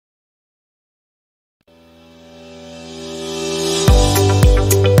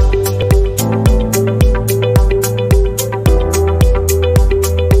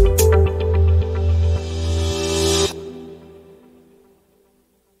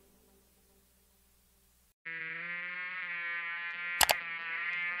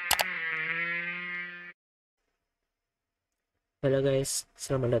Halo guys,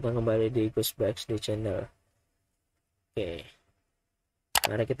 selamat datang kembali di GusbaXD channel. Oke,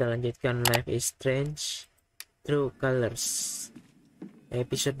 mari kita lanjutkan Life is Strange True Colors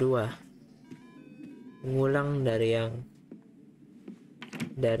episode 2. Mengulang dari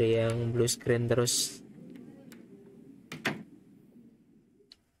yang bluescreen terus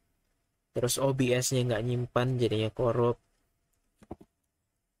OBS-nya nggak nyimpan, jadinya korup,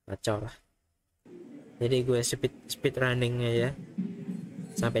 kacau lah. Jadi gue speed running aja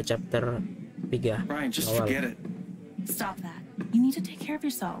sampai chapter 3 Ryan, just awal. forget it. Stop that. You need to take care of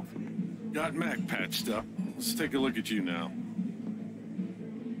yourself. Got Mac patched up. Let's take a look at you now.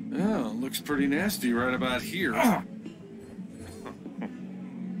 Oh, looks pretty nasty right about here.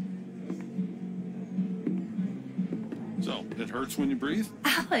 So, it hurts when you breathe?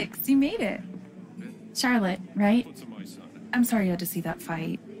 Alex, you made it. Charlotte, right? Put some ice on it. I'm sorry you had to see that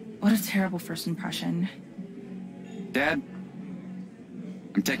fight. What a terrible first impression. Dad,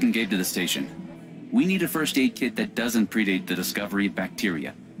 I'm taking Gabe to the station. We need a first aid kit that doesn't predate the discovery of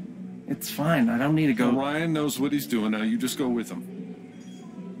bacteria. It's fine. I don't need to Well, go. Ryan knows what he's doing now. You just go with him.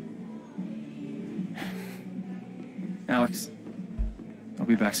 Alex, I'll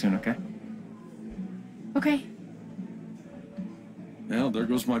be back soon, okay? Okay. Well, there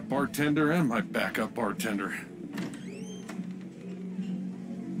goes my bartender and my backup bartender.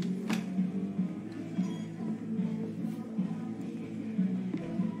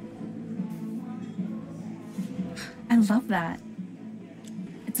 I love that.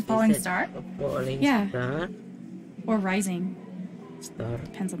 It's a falling Is it star? a falling Yeah. star? Or rising. Star.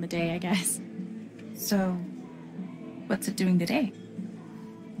 Depends on the day, I guess. So, what's it doing today?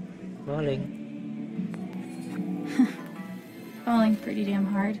 Falling. Falling pretty damn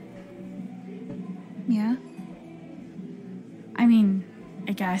hard. Yeah? I mean,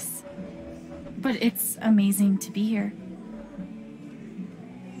 I guess. But it's amazing to be here.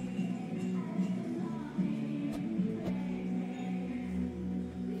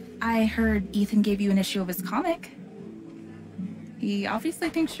 I heard Ethan gave you an issue of his comic. He obviously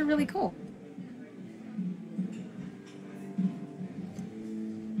thinks you're really cool.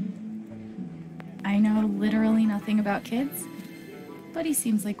 I know literally nothing about kids, but he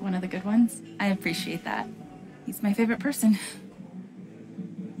seems like one of the good ones. I appreciate that. He's my favorite person.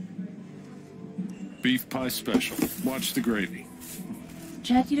 Beef pie special. Watch the gravy.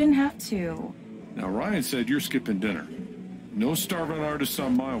 Jed, you didn't have to. Now, Ryan said you're skipping dinner. No starving artists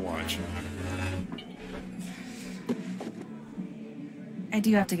on my watch. I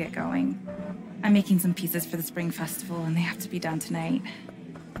do have to get going. I'm making some pieces for the Spring Festival, and they have to be done tonight.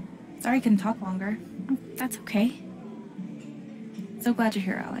 Sorry I couldn't talk longer. Oh, that's okay. So glad you're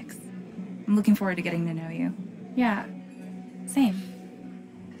here, Alex. I'm looking forward to getting to know you. Yeah, same.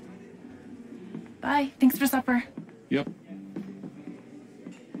 Bye. Thanks for supper. Yep.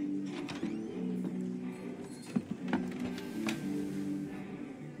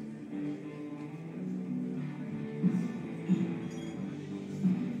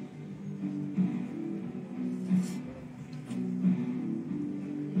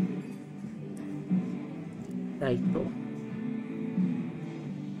 Yaitu.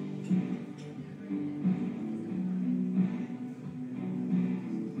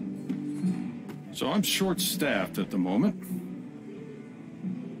 So I'm short-staffed at the moment.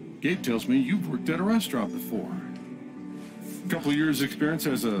 Gabe tells me you've worked at a restaurant before. Couple years experience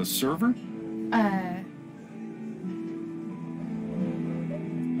as a server? Yeah.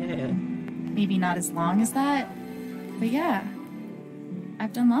 Maybe not as long as that, but yeah.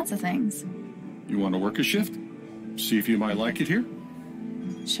 I've done lots of things. You want to work a shift? See if you might like it here?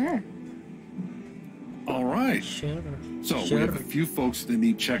 Sure. All right. Sure. So Sure. we have a few folks that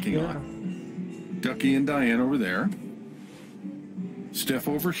need checking Sure. on. Ducky and Diane over there. Steph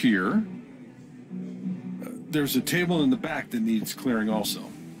over here. There's a table in the back that needs clearing also.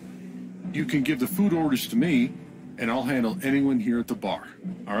 You can give the food orders to me, and I'll handle anyone here at the bar.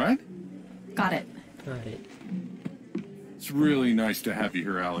 All right? Got it. Got it. It's really nice to have you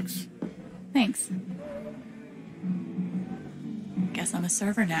here, Alex. Thanks. Guess I'm a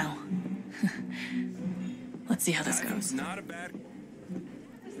server now. Let's see how this goes. Not a bad.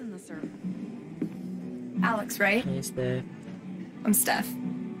 Who's in the server? Alex, right? Hey, Steph. I'm Steph.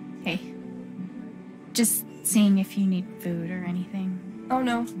 Hey. Just seeing if you need food or anything. Oh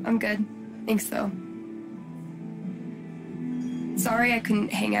no, I'm good. Thanks though. Sorry I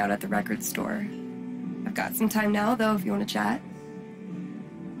couldn't hang out at the record store. I've got some time now though if you want to chat.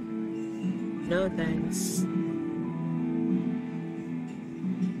 No thanks.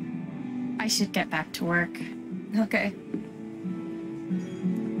 I should get back to work. Okay.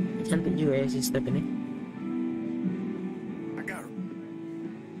 Cantik juga ya si Steph ini. I got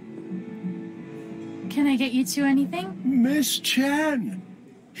I get you two anything? Miss Chen,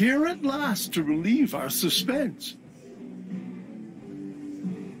 here at last to relieve our suspense.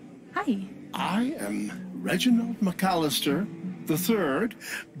 Hi. I am Reginald McAllister III,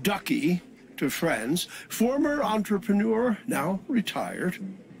 Ducky to friends, former entrepreneur, now retired.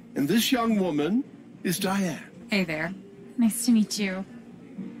 And this young woman is Diane. Hey there. Nice to meet you.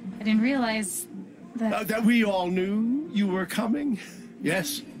 I didn't realize that... That we all knew you were coming.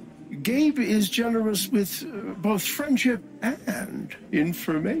 Yes. Gabe is generous with both friendship and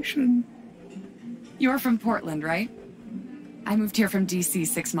information. You're from Portland, right? I moved here from DC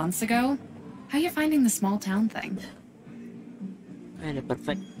 6 months ago. How you finding the small town thing? Kinda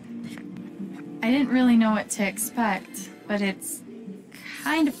perfect. I didn't really know what to expect, but it's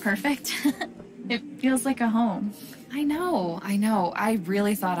kind of perfect. It feels like a home. I know. I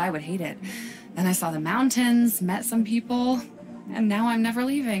really thought I would hate it. Then I saw the mountains, met some people, and now I'm never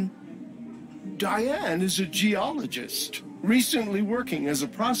leaving. Diane is a geologist, recently working as a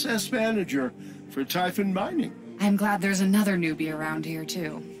process manager for Typhon Mining. I'm glad there's another newbie around here,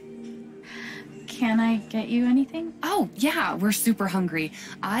 too. Can I get you anything? Oh, yeah, we're super hungry.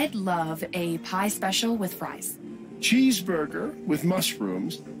 I'd love a pie special with fries. Cheeseburger with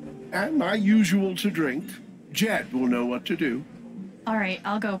mushrooms, and my usual to drink. Jed will know what to do. All right,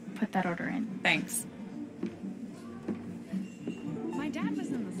 I'll go put that order in. Thanks. My dad was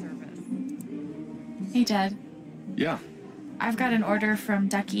in the service. Hey, Jed. Yeah, I've got an order from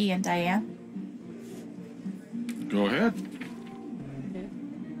Ducky and Diane. go ahead.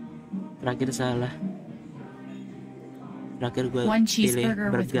 Terakhir salah. Terakhir gue One pilih cheeseburger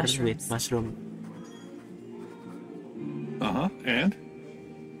with burger mushrooms. with mushroom. And?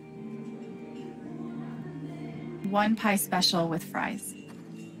 One pie special with fries.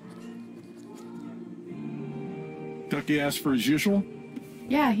 Ducky asked for his usual?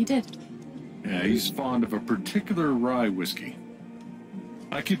 Yeah, he did. Yeah, he's fond of a particular rye whiskey.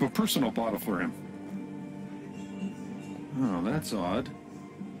 I keep a personal bottle for him. Oh, that's odd.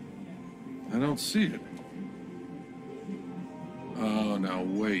 I don't see it. Oh, now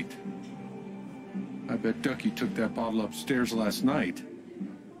wait. I bet Ducky took that bottle upstairs last night.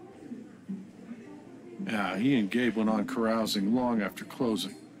 Yeah, he and Gabe went on carousing long after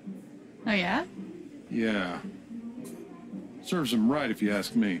closing. Oh, yeah? Yeah. Serves him right if you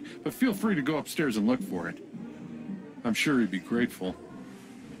ask me, but feel free to go upstairs and look for it. I'm sure he'd be grateful.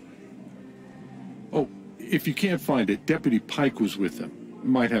 Oh, if you can't find it, Deputy Pike was with them.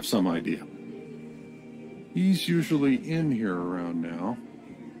 Might have some idea. He's usually in here around now.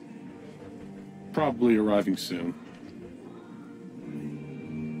 Probably arriving soon.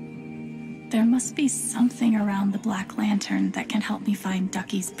 There must be something around the Black Lantern that can help me find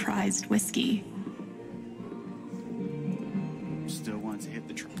Ducky's prized whiskey. Still wants to hit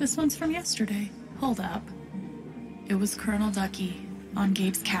the trail. This one's from yesterday. Hold up. It was Colonel Ducky on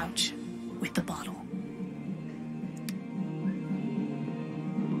Gabe's couch with the bottle.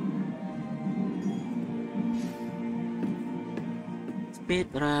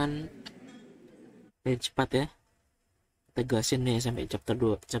 Speedrun. Ini cepat ya. Kita gasin nih sampai chapter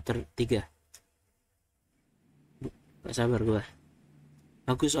 2, chapter 3. Gak sabar gua.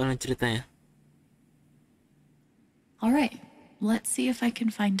 Bagus soalnya ceritanya. All right, let's see if I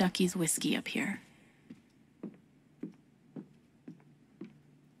can find Ducky's whiskey up here.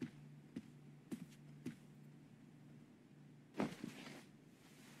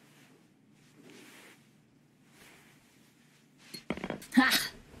 Ha!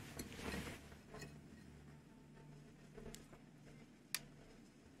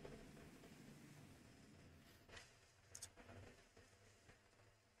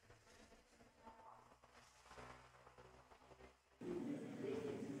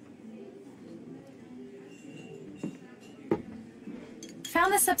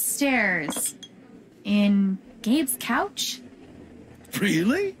 Found this upstairs. In Gabe's couch?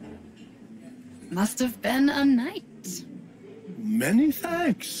 Really? Must have been a night. Many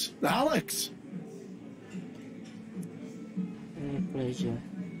thanks, Alex. My pleasure.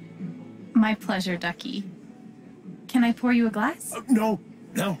 My pleasure, Ducky. Can I pour you a glass? No.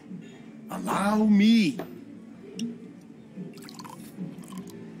 Allow me.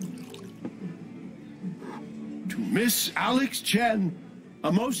 To Miss Alex Chen,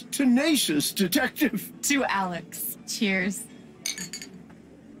 a most tenacious detective. To Alex. Cheers.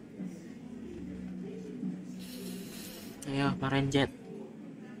 Ayo, marahin Jet.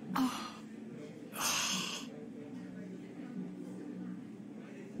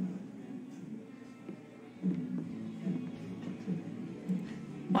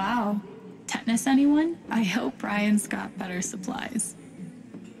 Wow. Tetanus, anyone? I hope Brian's got better supplies.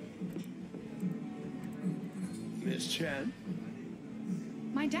 Miss Chen?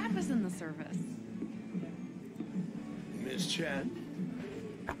 My dad was in the service. Miss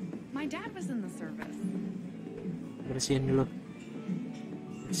Chen? My dad was in the service. Bersihin dulu.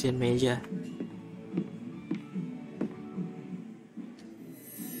 Bersihin meja.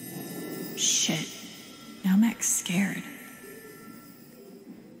 Shit. Now Mac's scared.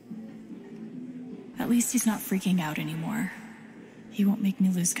 At least he's not freaking out anymore. He won't make me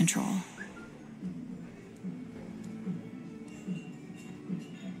lose control.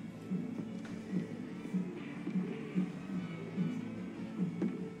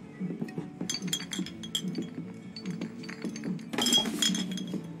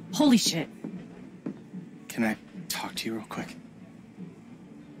 Holy shit. Can I talk to you real quick?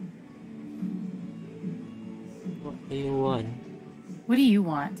 What do you want? What do you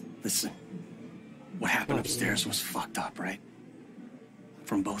want? Listen, what happened upstairs was fucked up, right?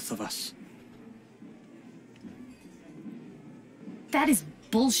 From both of us. That is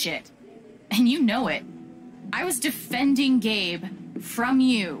bullshit. And you know it. I was defending Gabe from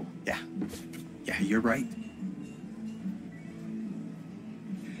you. Yeah, you're right.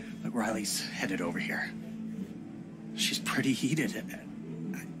 But Riley's headed over here. She's pretty heated.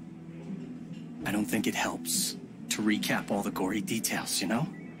 I don't think it helps to recap all the gory details, you know?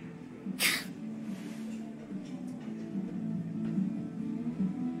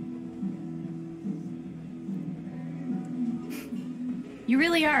 You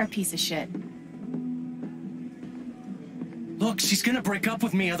really are a piece of shit. Look, she's gonna break up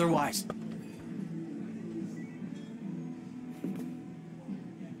with me otherwise.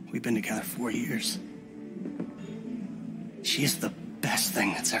 We've been together 4 years. She is the best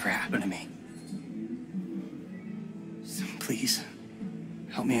thing that's ever happened to me. So please,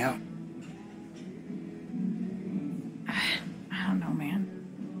 help me out. I don't know, man.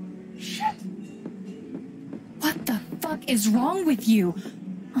 Shit. What the fuck is wrong with you?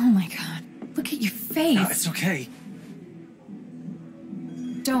 Oh my god. Look at your face. No, it's okay.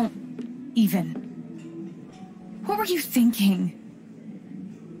 Don't even. What were you thinking?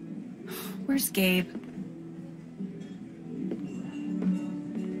 Where's Gabe?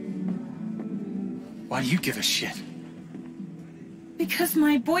 Why do you give a shit? Because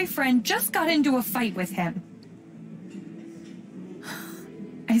my boyfriend just got into a fight with him.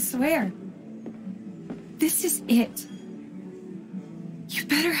 I swear. This is it. You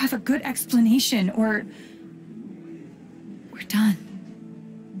better have a good explanation or we're done.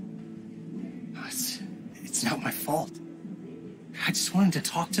 It's not my fault. I just wanted to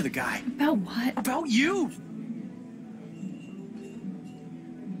talk to the guy. About what? About you!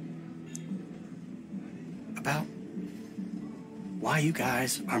 About why you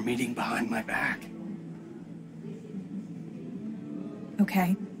guys are meeting behind my back.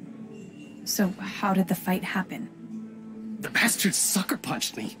 Okay. So how did the fight happen? The bastard sucker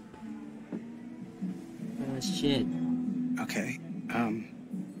punched me. Oh shit. Okay,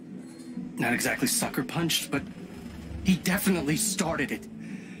 not exactly sucker punched, but he definitely started it.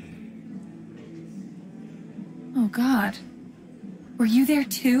 Oh god. Were you there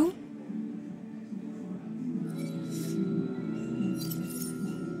too?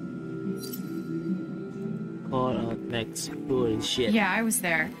 Call out Max bullshit. Yeah, I was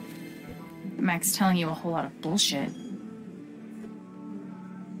there. Mac's telling you a whole lot of bullshit.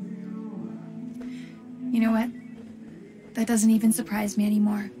 You know what? That doesn't even surprise me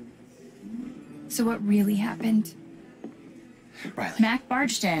anymore. So what really happened? Riley. Mac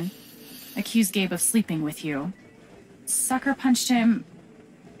barged in, accused Gabe of sleeping with you, sucker punched him,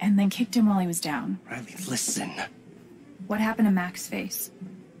 and then kicked him while he was down. Riley, listen. What happened to Mac's face?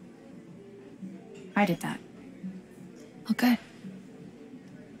 I did that. Oh, good.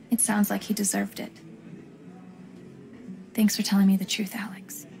 It sounds like he deserved it. Thanks for telling me the truth,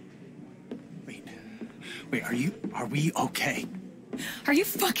 Alex. Wait, are we okay? Are you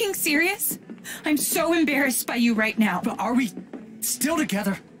fucking serious? I'm so embarrassed by you right now. But are we still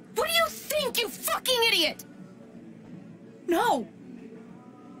together? What do you think, you fucking idiot? No.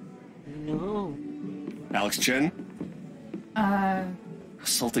 No. Alex Chen? Uh,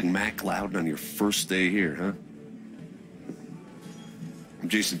 Assaulting Mac Loudon on your first day here, huh? I'm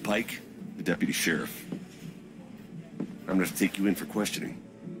Jason Pike, the deputy sheriff. I'm gonna have to take you in for questioning.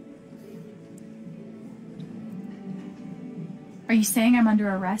 Are you saying I'm under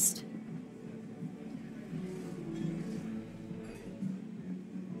arrest?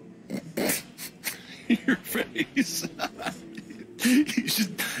 Your face. You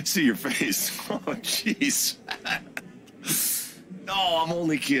should see your face. Oh, jeez. No, I'm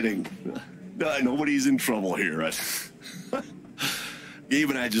only kidding. Nobody's in trouble here. Gabe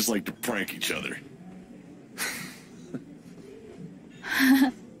and I just like to prank each other.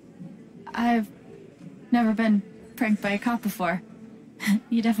 Never been pranked by a cop before.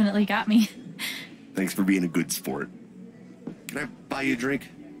 You definitely got me. Thanks for being a good sport. Can I buy you a drink?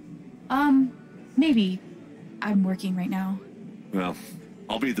 Maybe. I'm working right now. Well,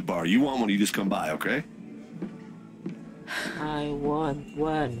 I'll be at the bar. You want one, you just come by, okay? I want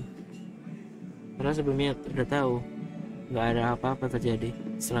one. Karena sebelumnya udah tahu nggak ada apa-apa terjadi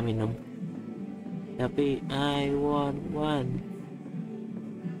setelah minum. Tapi I want one.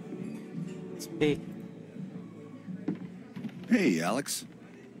 Speak. Hey, Alex.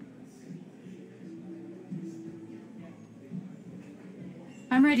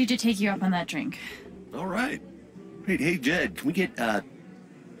 I'm ready to take you up on that drink. All right. Hey, Jed, can we get,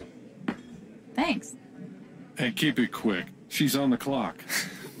 Thanks. And keep it quick. She's on the clock.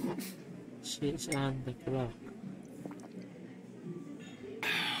 She's on the clock.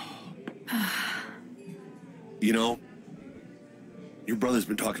 You know, your brother's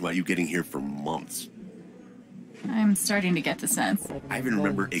been talking about you getting here for months. I'm starting to get the sense. I even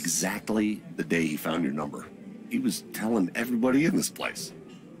remember exactly the day he found your number. He was telling everybody in this place.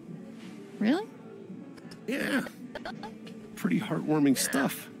 Really? Yeah. Pretty heartwarming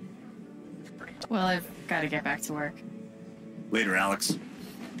stuff. Well, I've got to get back to work. Later, Alex.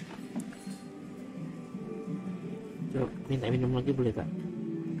 Coba minta minum lagi boleh tak?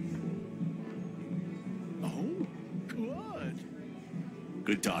 Oh, good.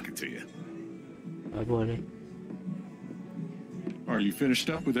 Good talking to you. Nggak boleh. Are you finished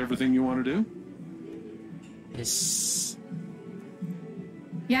up with everything you want to do? Yes.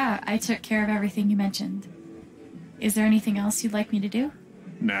 Yeah, I took care of everything you mentioned. Is there anything else you'd like me to do?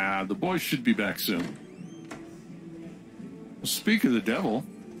 Nah, the boys should be back soon. Well, speak of the devil.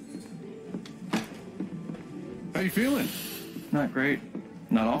 How you feeling? Not great.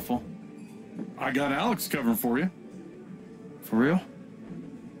 Not awful. I got Alex covering for you. For real?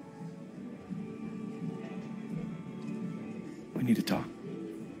 We need to talk.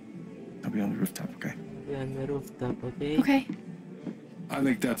 I'll be on the rooftop, okay? On the rooftop, okay? Okay. I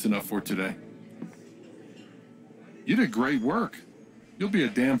think that's enough for today. You did great work. You'll be a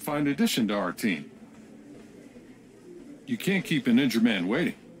damn fine addition to our team. You can't keep an injured man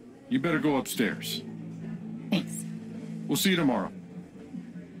waiting. You better go upstairs. Thanks. We'll see you tomorrow.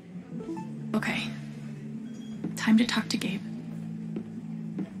 Okay. Time to talk to Gabe.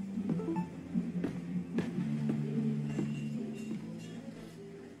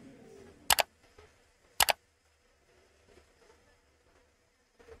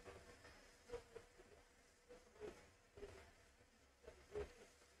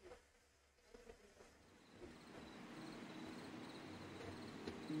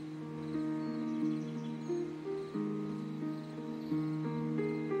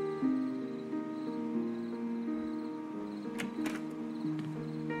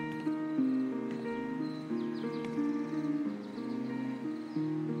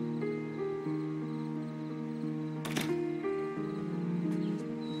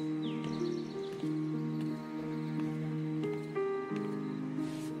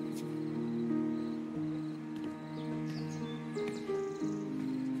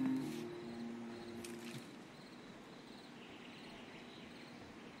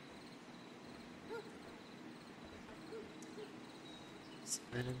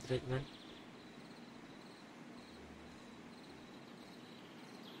 Silent treatment.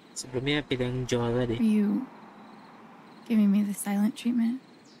 Sebelumnya pilih yang Joel tadi. Are you giving me the silent treatment?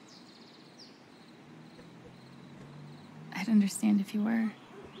 I'd understand if you were.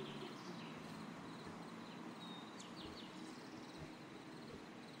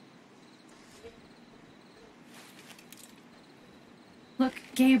 Look,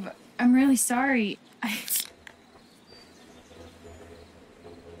 Gabe, I'm really sorry.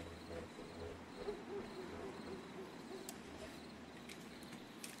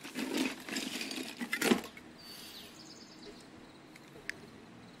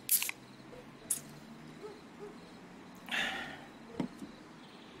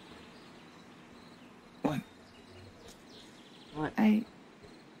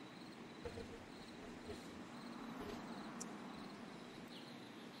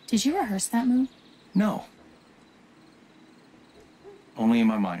 Did you rehearse that move? No. Only in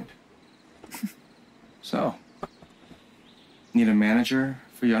my mind. So, need a manager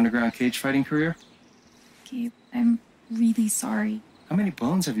for your underground cage fighting career? Gabe, I'm really sorry. How many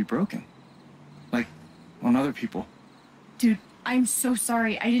bones have you broken? Like, on other people? Dude, I'm so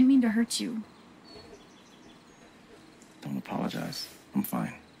sorry. I didn't mean to hurt you. Don't apologize. I'm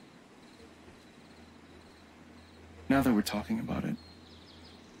fine. Now that we're talking about it,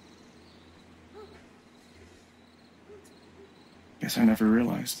 guess I never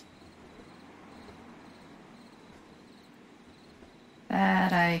realized.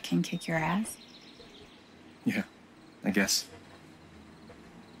 I can kick your ass? Yeah, I guess.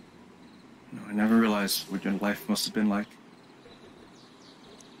 No, I never realized what your life must have been like.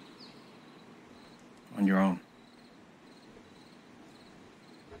 On your own.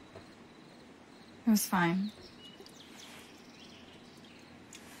 It was fine.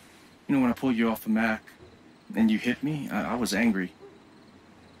 You know, when I pulled you off the Mac and you hit me, I was angry.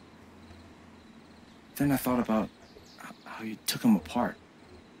 Then I thought about how you took him apart.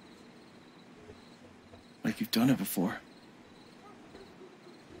 Like you've done it before.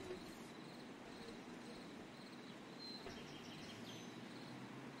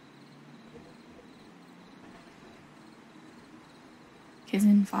 Kids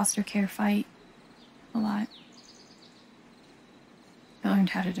in foster care fight a lot. I learned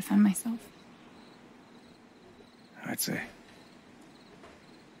how to defend myself. I'd say.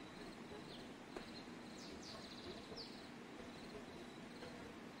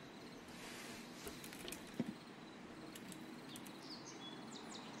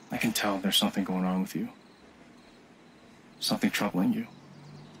 I can tell there's something going on with you. Something troubling you.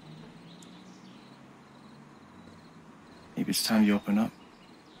 Maybe it's time you open up.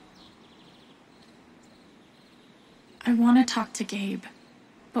 I want to talk to Gabe,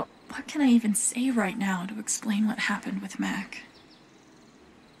 but what can I even say right now to explain what happened with Mac?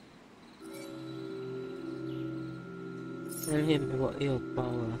 Tell him about your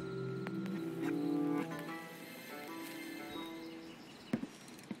power.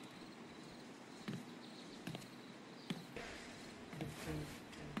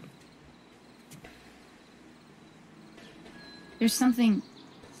 There's something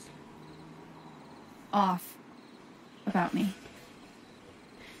off about me.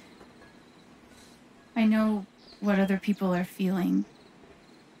 I know what other people are feeling.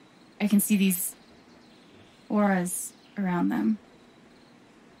 I can see these auras around them.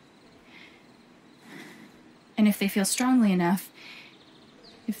 And if they feel strongly enough,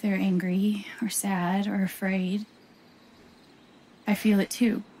 if they're angry or sad or afraid, I feel it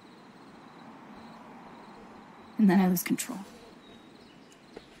too. And then I lose control.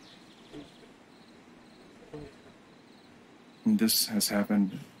 And this has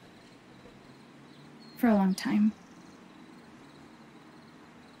happened For a long time.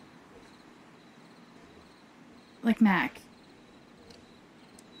 Like Mac.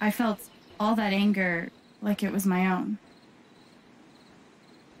 I felt all that anger like it was my own.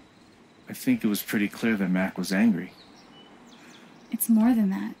 I think it was pretty clear that Mac was angry. It's more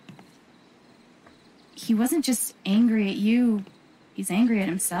than that. He wasn't just angry at you, he's angry at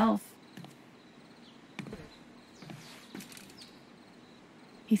himself.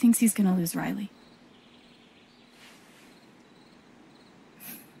 He thinks he's gonna lose Riley.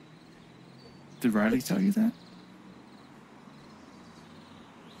 Did Riley tell you that?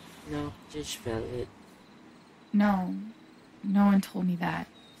 No, just felt it. No, no one told me that.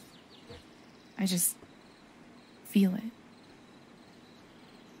 I just feel it.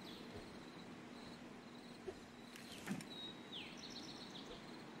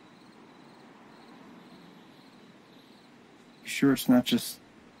 You sure it's not just,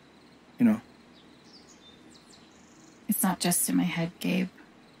 you know? It's not just in my head, Gabe.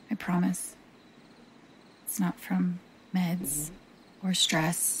 I promise. It's not from meds or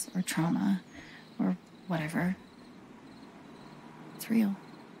stress or trauma or whatever. It's real.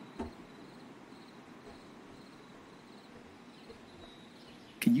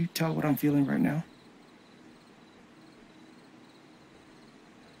 Can you tell what I'm feeling right now?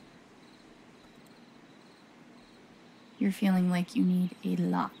 You're feeling like you need a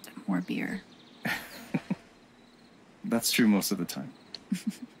lot more beer. That's true most of the time.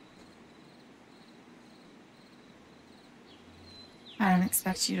 I don't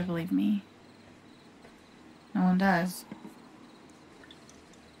expect you to believe me. No one does.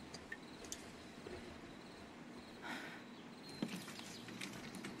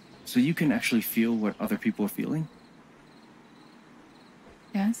 So you can actually feel what other people are feeling?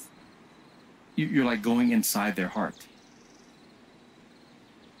 Yes? You're like going inside their heart.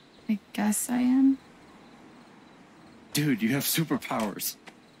 I guess I am. Dude, you have superpowers.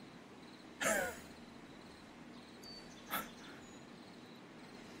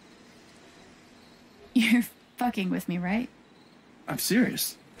 You're fucking with me, right? I'm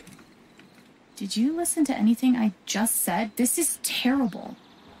serious. Did you listen to anything I just said? This is terrible.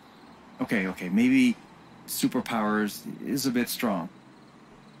 Okay, maybe superpowers is a bit strong.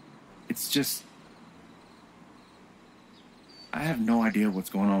 It's just... I have no idea what's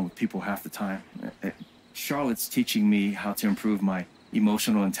going on with people half the time. Charlotte's teaching me how to improve my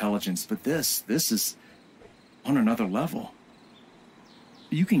emotional intelligence, but this is on another level.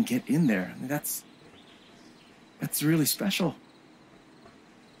 You can get in there. That's really special.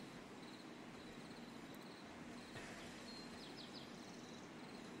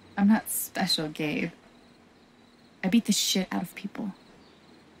 I'm not special, Gabe. I beat the shit out of people.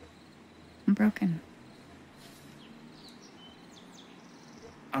 I'm broken.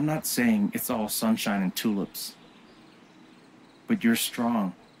 I'm not saying it's all sunshine and tulips. But you're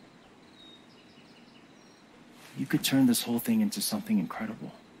strong. You could turn this whole thing into something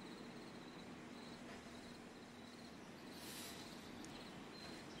incredible.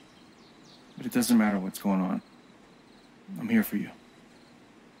 But it doesn't matter what's going on. I'm here for you.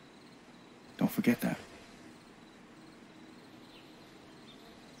 Don't forget that.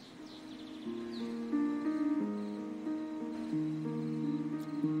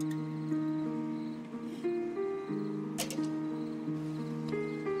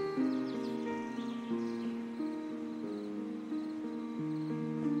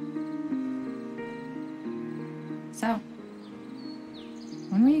 So,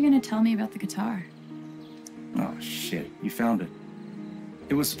 when were you gonna tell me about the guitar? Oh, shit. You found it.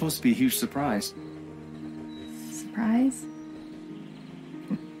 It was supposed to be a huge surprise. Surprise?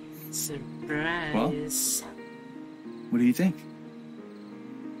 Surprise. Well? What do you think?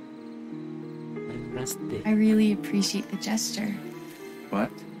 Fantastic. I really appreciate the gesture.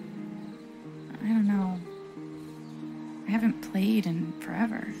 What? I don't know. I haven't played in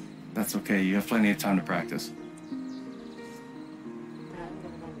forever. That's okay. You have plenty of time to practice.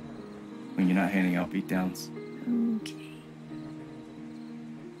 When you're not handing out beatdowns. Okay.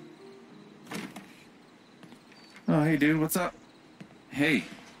 Oh, hey, dude. What's up? Hey,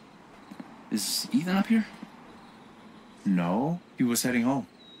 is Ethan up here? No. He was heading home.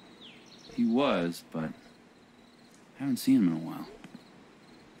 He was, but haven't seen him in a while.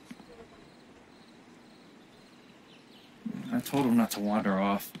 I told him not to wander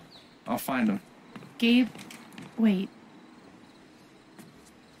off. I'll find him. Gabe, wait.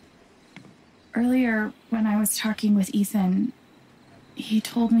 Earlier, when I was talking with Ethan, he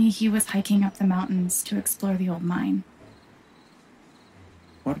told me he was hiking up the mountains to explore the old mine.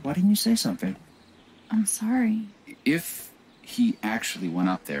 What? Why didn't you say something? I'm sorry. If he actually went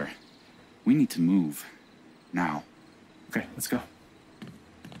up there, we need to move. Now. Okay, let's go.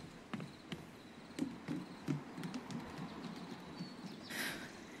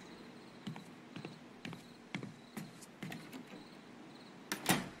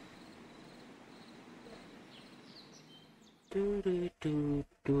 Do do do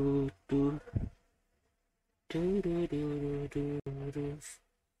do do do do do do do do.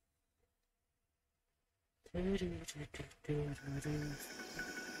 Do, do, do, do, do, do, do.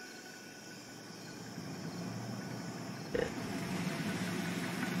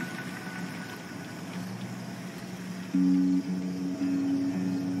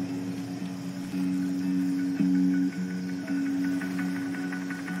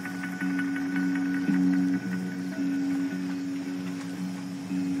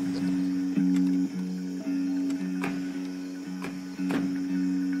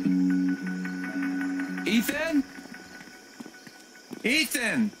 Ethan?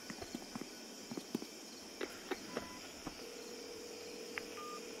 Ethan!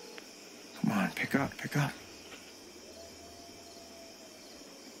 Come on, pick up, pick up.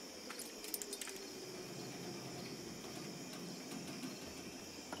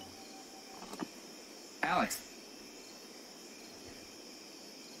 Alex.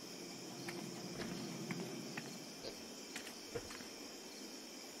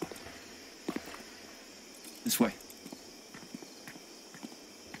 This way.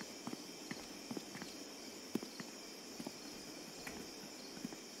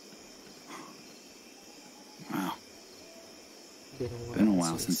 Wow. Been a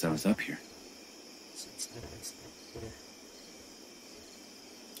while since I was up here.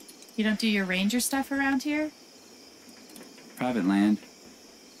 You don't do your ranger stuff around here? Private land.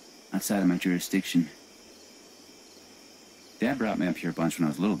 Outside of my jurisdiction. Dad brought me up here a bunch when I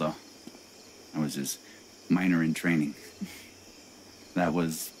was little, though. I was his minor in training. That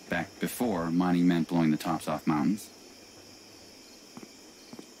was back before mining meant blowing the tops off mountains.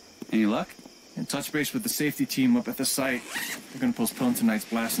 Any luck? And touch base with the safety team up at the site. They're gonna postpone tonight's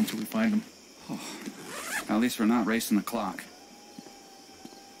blast until we find them. Oh, at least we're not racing the clock.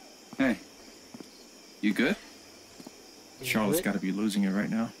 Hey, you good? Charlotte's gotta be losing it right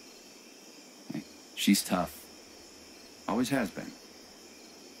now. Hey, she's tough. Always has been.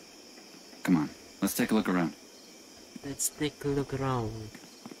 Come on, let's take a look around. Let's take a look around.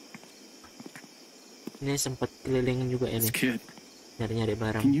 Ini sempat kelilingin juga ini. This kid. Nyari-nyari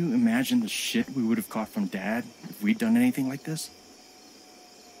barang. Can you imagine the shit we would have caught from Dad if we'd done anything like this?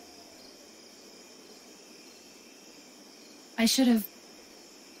 I should have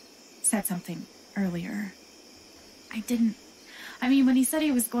said something earlier. I didn't. I mean, when he said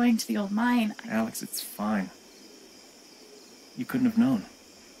he was going to the old mine, Alex, it's fine. You couldn't have known.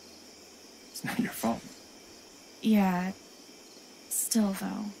 It's not your fault. Yeah. Still,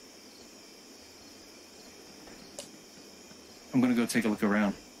 though. I'm gonna go take a look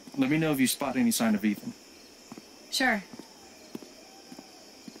around. Let me know if you spot any sign of Ethan. Sure.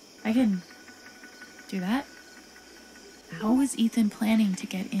 I can do that. How is Ethan planning to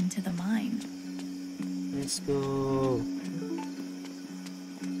get into the mine? Let's go.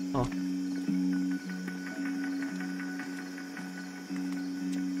 Oh.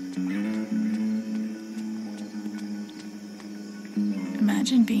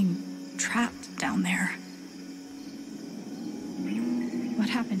 Imagine being trapped down there. What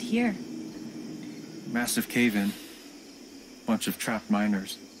happened here? Massive cave-in. Bunch of trapped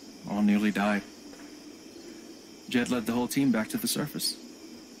miners. All nearly died. Jed led the whole team back to the surface.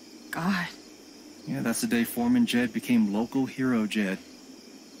 God. Yeah, that's the day Foreman Jed became local hero Jed.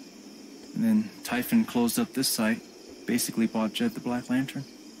 And then Typhon closed up this site, basically bought Jed the Black Lantern.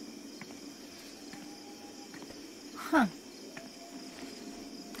 Huh.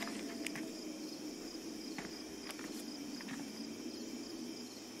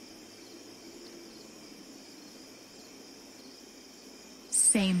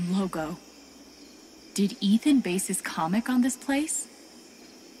 Same logo. Did Ethan base his comic on this place?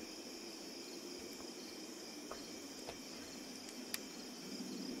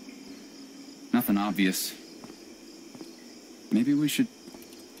 Nothing obvious. Maybe we should...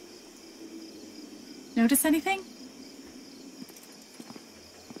 Notice anything?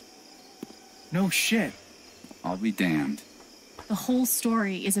 No shit. I'll be damned. The whole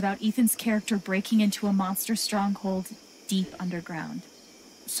story is about Ethan's character breaking into a monster stronghold deep underground.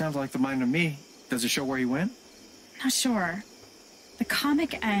 Sounds like the mine to me. Does it show where he went? Not sure. The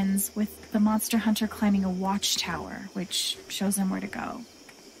comic ends with the monster hunter climbing a watchtower, which shows him where to go.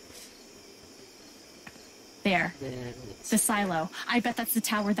 There. The silo. I bet that's the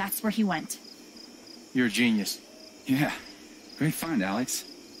tower. That's where he went. You're a genius. Yeah. Great find, Alex.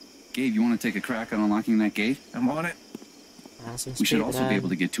 Gabe, you want to take a crack on unlocking that gate? I'm on it. We should also be able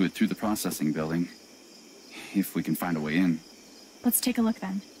to get to it through the processing building. If we can find a way in. Let's take a look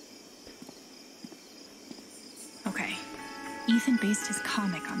then. Okay. Ethan based his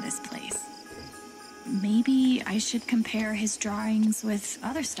comic on this place. Maybe I should compare his drawings with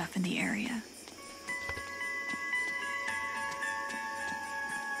other stuff in the area.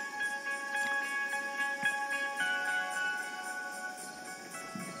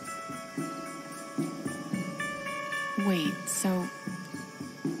 Wait, so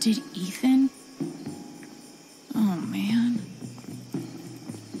did Ethan? Oh, man.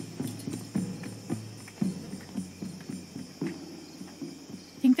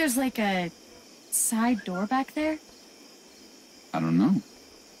 Think there's like a side door back there? I don't know.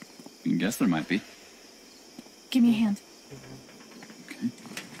 You can guess there might be. Give me a hand. Okay.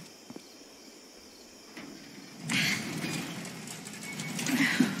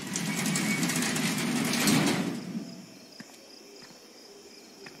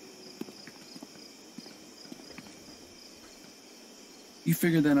 You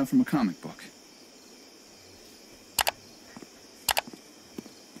figured that out from a comic book.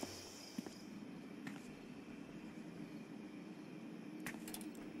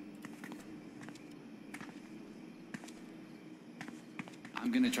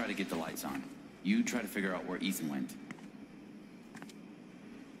 I'm gonna try to get the lights on. You try to figure out where Ethan went.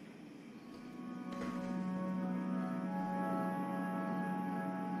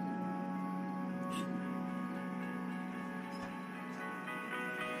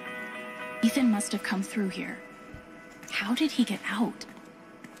 Ethan must have come through here. How did he get out?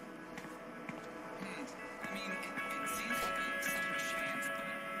 I mean, it seems like a slim chance,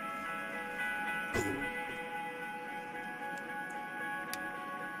 but...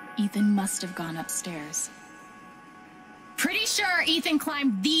 Ethan must have gone upstairs. Pretty sure Ethan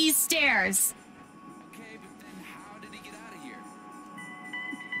climbed these stairs. Okay, but then how did he get out of here?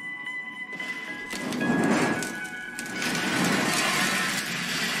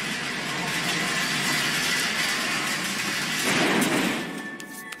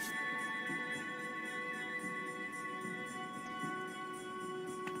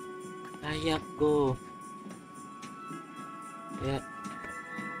 Ayahku. Ya.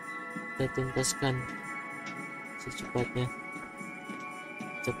 Kita tuntaskan secepatnya.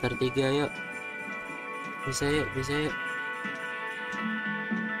 Chapter 3 yuk. Bisa yuk, bisa yuk.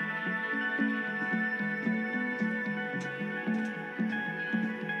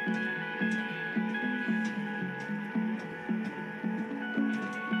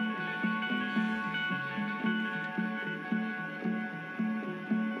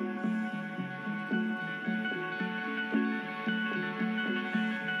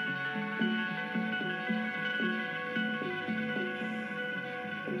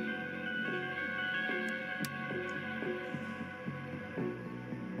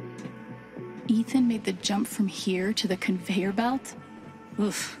 Ethan made the jump from here to the conveyor belt?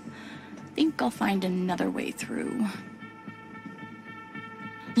 Oof. Think I'll find another way through.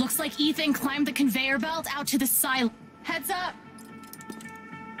 Looks like Ethan climbed the conveyor belt out to the silo. Heads up!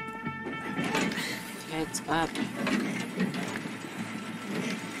 Heads up.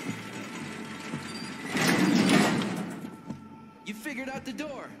 You figured out the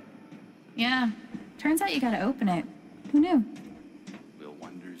door. Yeah. Turns out you gotta open it. Who knew? Will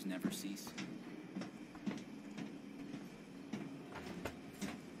wonders never cease?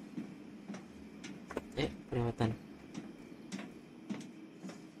 Perawatan.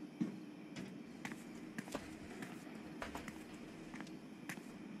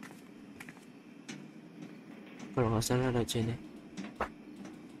 Kalau nggak salah ada sini.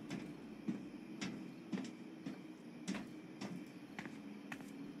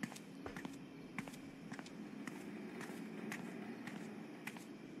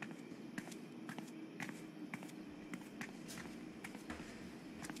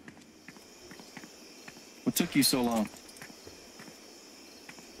 What took you so long?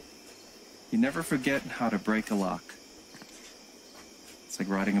 You never forget how to break a lock. It's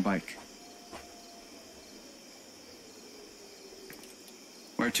like riding a bike.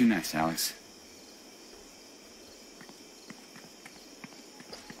 Where to next, Alex?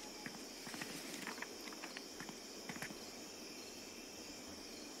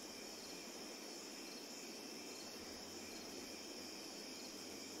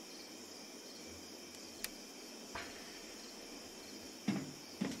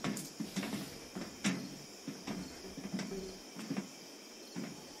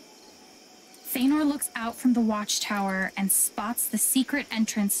 Thanor looks out from the watchtower and spots the secret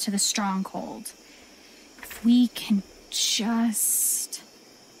entrance to the stronghold. If we can just...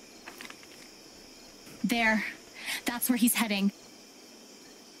 There. That's where he's heading.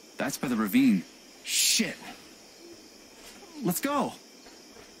 That's by the ravine. Shit. Let's go.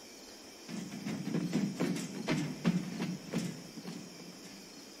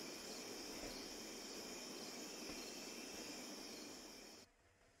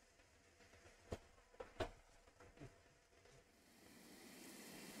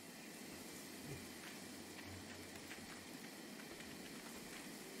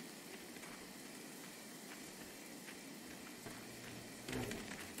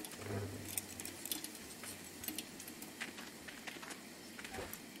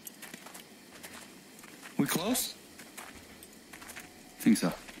 We close? Think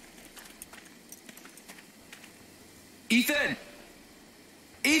so. Ethan!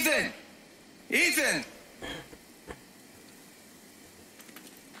 Ethan! Ethan!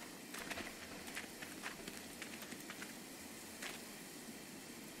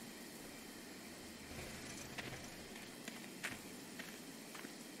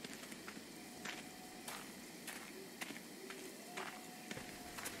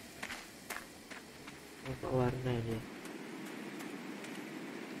 Apa warna dia?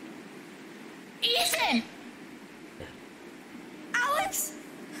 Ethan! Alex!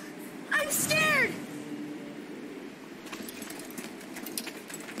 I'm scared!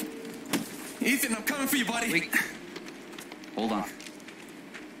 Ethan, I'm coming for you, buddy. Wait. Hold on.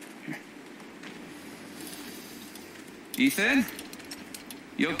 Here. Ethan?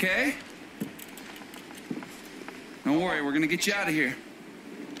 You okay? Don't worry, we're gonna get you out of here.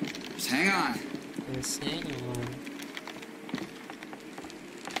 Just hang on. Just hang on.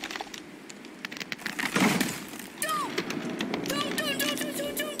 Don't!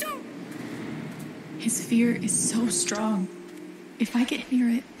 His fear is so strong. If I get near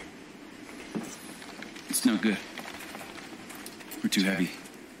it... It's no good. We're too heavy.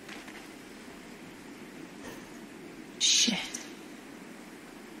 Shit.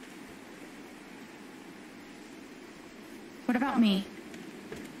 What about me?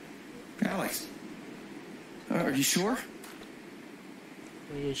 Alex. Are you sure?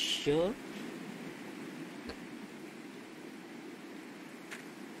 Are you sure?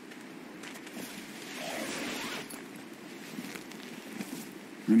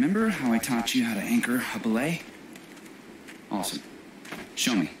 Remember how I taught you how to anchor a belay? Awesome.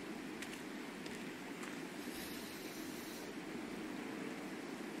 Show me.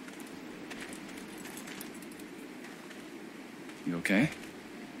 You okay?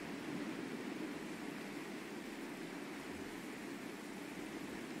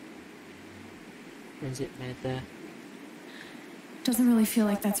 Does it matter? Doesn't really feel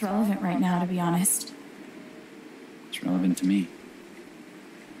like that's relevant right now, to be honest. It's relevant to me.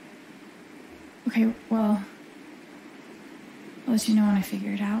 Okay, well... I'll let you know when I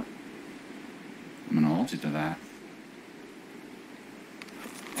figure it out. I'm gonna hold you to that.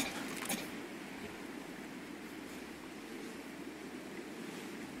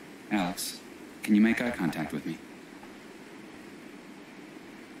 Alex, can you make eye contact with me?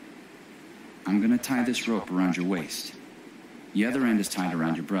 I'm gonna tie this rope around your waist. The other end is tied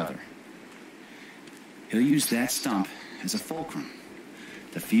around your brother. He'll use that stump as a fulcrum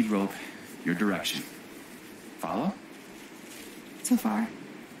to feed rope your direction. Follow? So far.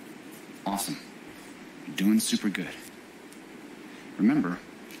 Awesome. You're doing super good. Remember,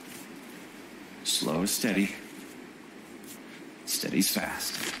 slow is steady. Steady's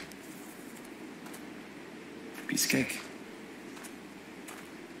fast. Piece of cake.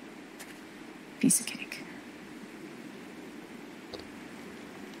 Piece of cake.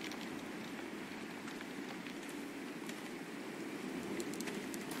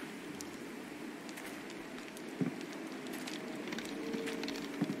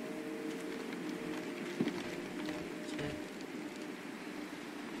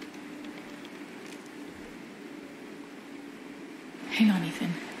 Hang on,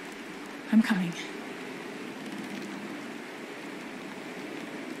 Ethan. I'm coming.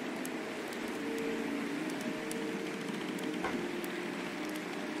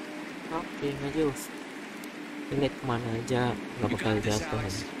 Oke, maju. Ini kemana aja, nggak bakal jatuh.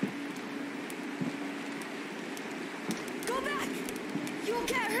 Go back! You'll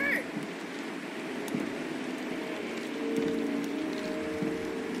get hurt!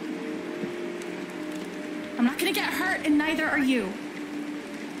 I'm not gonna get hurt, and neither are you.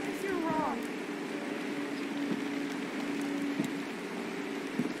 If you're wrong.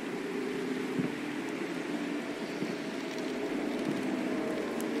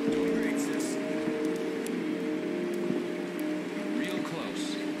 Great, sis. Real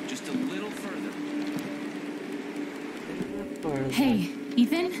close. Just a little further. Hey,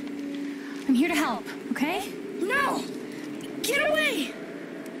 Ethan? I'm here to help, okay? No! Get away!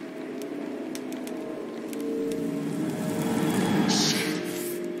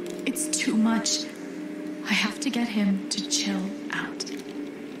 It's too much. I have to get him to chill out.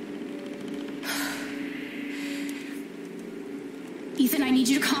 Ethan, I need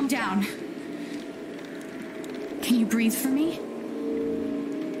you to calm down. Can you breathe for me?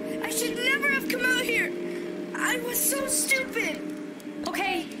 I should never have come out here! I was so stupid!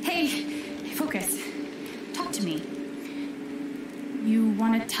 Okay, hey, focus. Talk to me. You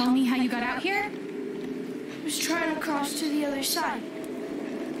want to tell me how you got out here? I was trying to cross to the other side.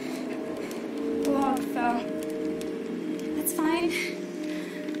 The log fell. That's fine.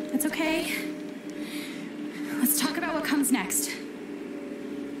 That's okay. Let's talk about what comes next.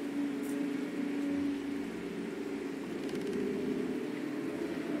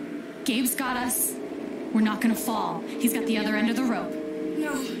 Gabe's got us. We're not gonna fall. He's got the other end of the rope.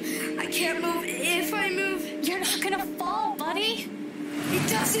 No, I can't move. If I move, You're not gonna fall, buddy. it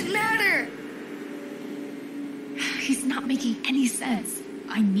doesn't matter! He's not making any sense.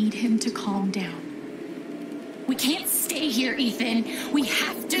 I need him to calm down. We can't stay here, Ethan. We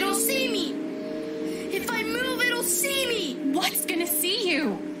have to. It'll see me! If I move, it'll see me! What's gonna see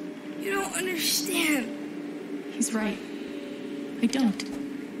you? You don't understand. He's right. I don't.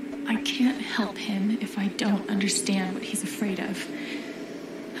 I can't help him if I don't understand what he's afraid of.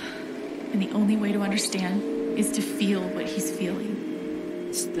 And the only way to understand is to feel what he's feeling.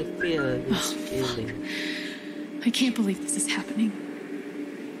 It's the feel, this feeling. I can't believe this is happening.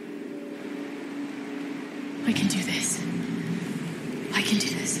 I can do this. I can do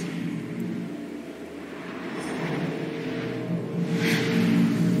this.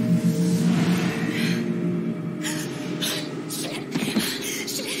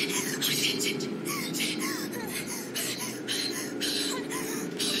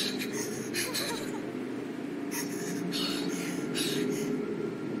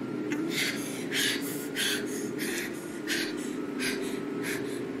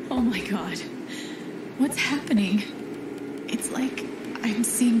 Oh my God. What's happening? It's like I'm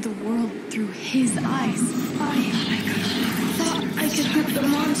seeing the world through his eyes. I thought I could hurt the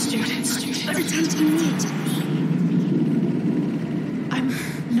monster, but it's hunting me. I'm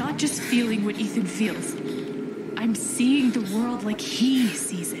not just feeling what Ethan feels. I'm seeing the world like he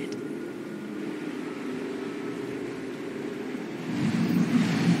sees it.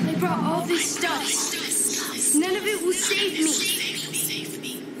 I brought all this stuff. None of it will save me.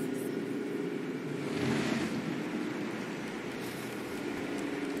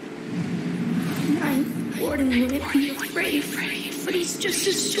 Gordon wouldn't be afraid, but he's just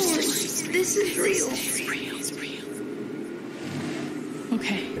a story. This is real.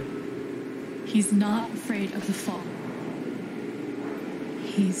 Okay. He's not afraid of the fall.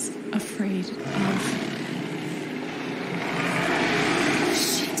 He's afraid of...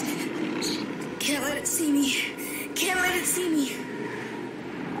 Shit. Can't let it see me. Can't let it see me.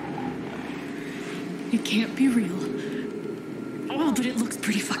 It can't be real. Oh, but it looks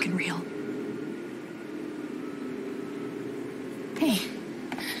pretty fucking real. Hey.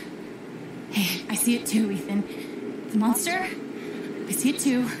 Hey, I see it too, Ethan. The monster? I see it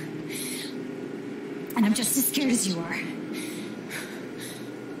too. And I'm just as scared as you are.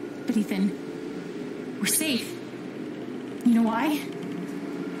 But Ethan, we're safe. You know why?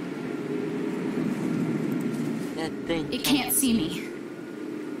 It can't see me.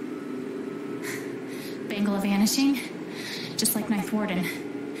 Bangla vanishing, just like Ninth Warden.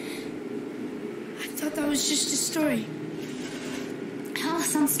 I thought that was just a story. Well,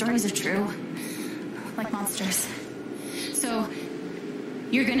 some stories are true. Like monsters. So,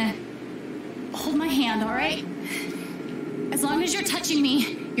 you're gonna hold my hand, alright? As long as you're touching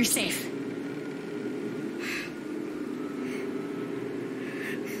me, you're safe.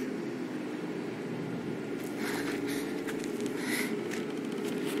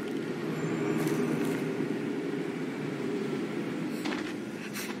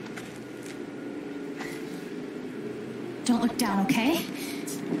 Don't look down, okay?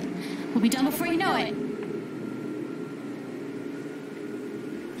 We'll be done before you know it.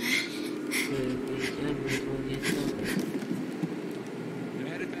 They're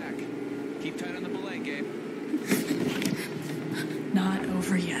headed back. Keep tight on the belay, Gabe. Not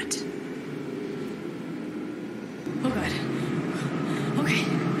over yet. Oh, good. Okay.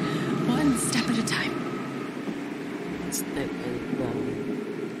 One step at a time. Step at a time.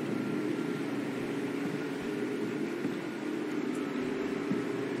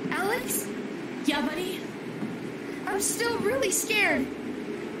 Alex? Yeah, buddy? I'm still really scared.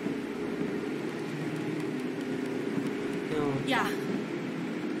 No. Yeah.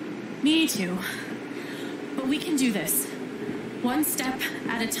 Me too. But we can do this. One step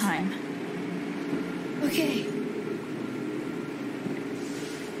at a time. Okay.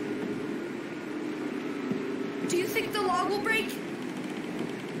 Do you think the log will break?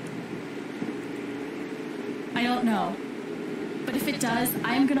 I don't know. But if it does,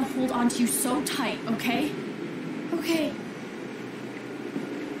 I am gonna hold on to you so tight, okay? Okay.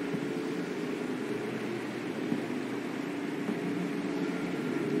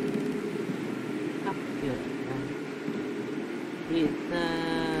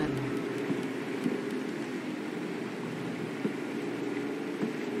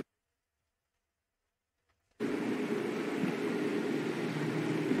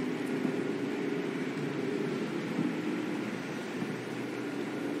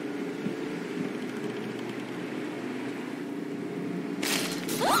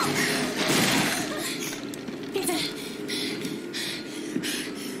 Ethan.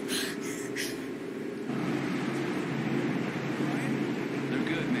 They're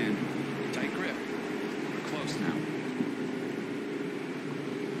good, man. Tight grip. We're close now.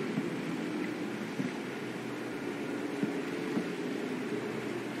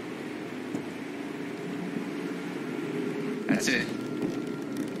 That's it.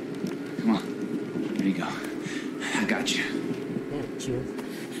 Come on. There you go. I got you. Got you.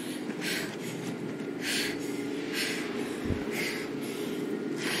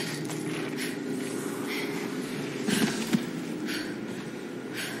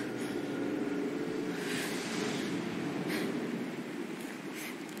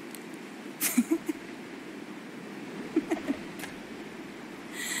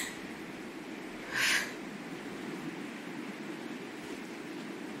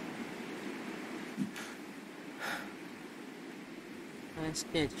 Nice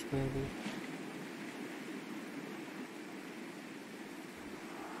catch, baby.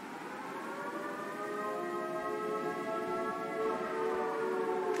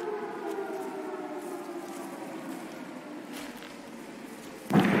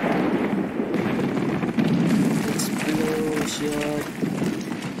 Explosion.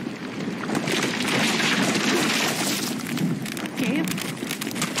 Gabe?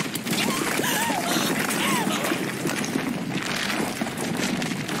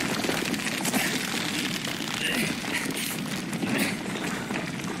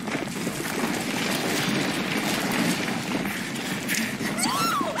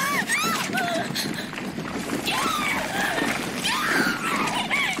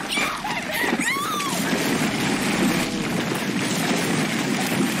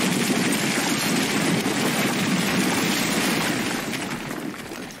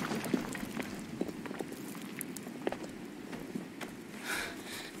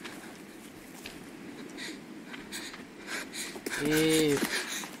 Gabe.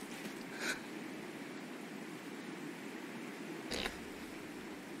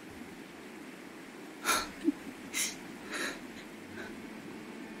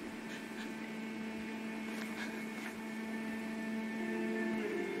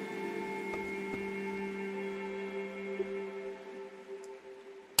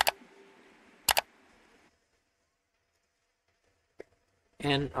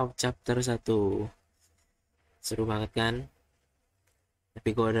 end of chapter 1. Seru banget kan? Tapi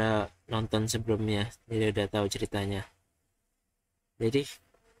gue udah nonton sebelumnya, jadi udah tahu ceritanya. Jadi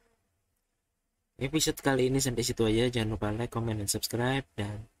episode kali ini sampai situ aja. Jangan lupa like, comment, dan subscribe.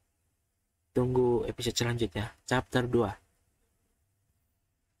 Dan tunggu episode selanjutnya, chapter 2.